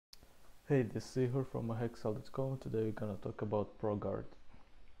Hey, this is Igor from Hexal.com. Today we're gonna talk about ProGuard.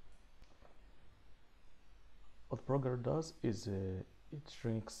 What ProGuard does is it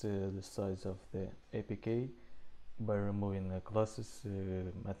shrinks the size of the APK by removing classes,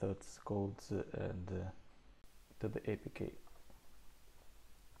 methods, codes, and to the APK.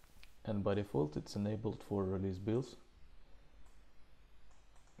 And by default, it's enabled for release builds.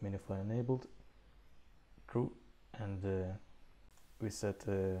 Minify enabled, true, and we set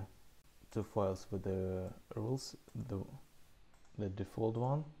two files with the rules, the default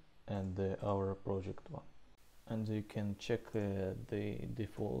one and our project one. And you can check the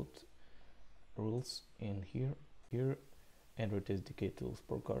default rules in here Android SDK tools,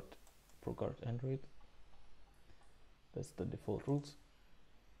 ProGuard Android. That's the default rules.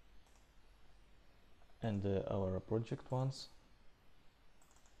 And our project ones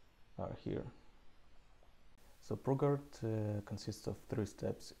are here. So ProGuard consists of three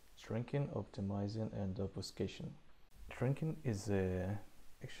steps: shrinking, optimizing, and obfuscation. Shrinking is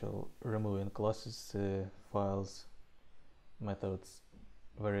actual removing classes, files, methods,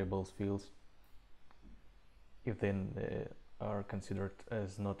 variables, fields, if then are considered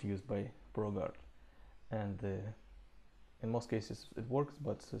as not used by ProGuard. And in most cases it works,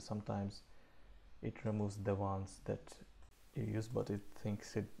 but sometimes it removes the ones that you use, but it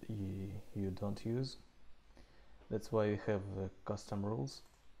thinks you don't use. That's why we have custom rules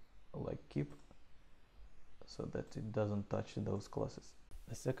like keep, so that it doesn't touch those classes.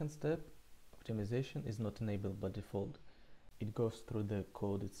 The second step, optimization, is not enabled by default. It goes through the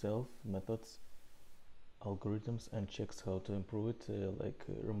code itself, methods, algorithms, and checks how to improve it, like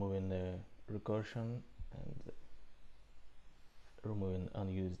removing recursion and removing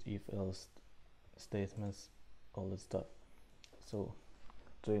unused if-else statements, all that stuff. So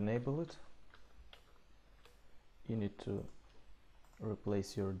to enable it, you need to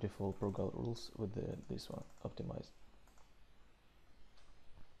replace your default ProGuard rules with this one, optimize.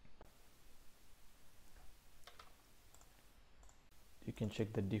 You can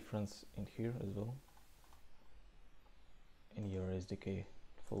check the difference in here as well, in your SDK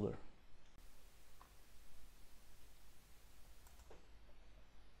folder.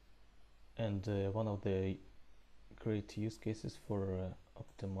 And one of the great use cases for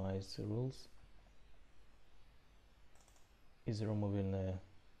optimized rules is removing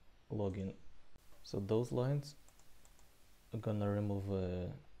login. So those lines are gonna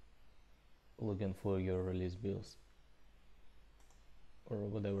remove login for your release builds or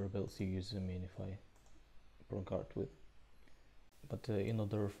whatever builds you use Minify ProGuard with. But in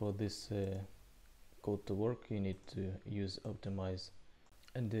order for this code to work, you need to use optimize,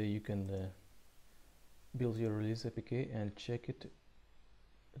 and you can build your release APK and check it,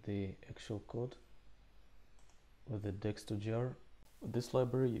 the actual code, with the dex2jar. With this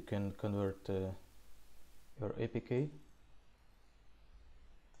library you can convert your APK,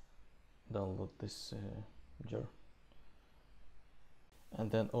 download this jar,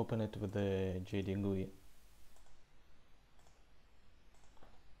 and then open it with the JD GUI.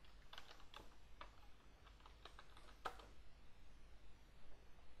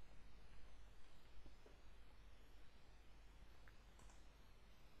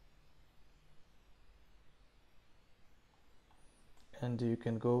 And you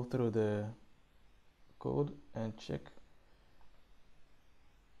can go through the code and check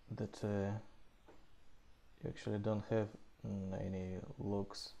that you actually don't have any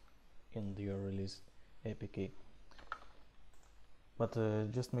logs in your release APK. But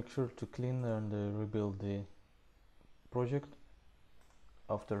just make sure to clean and rebuild the project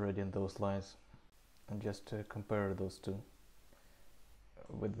after reading those lines, and just compare those two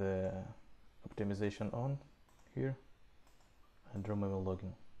with the optimization on here and remove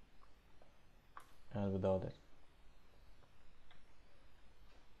logging, and without it.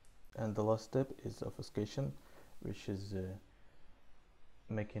 And the last step is obfuscation, which is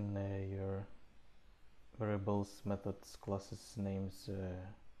making your variables, methods, classes, names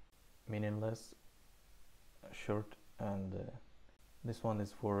meaningless, short, and this one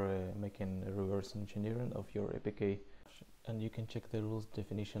is for making reverse engineering of your APK. And you can check the rules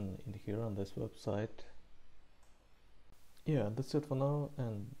definition in here on this website. Yeah, that's it for now,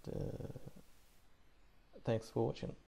 and thanks for watching.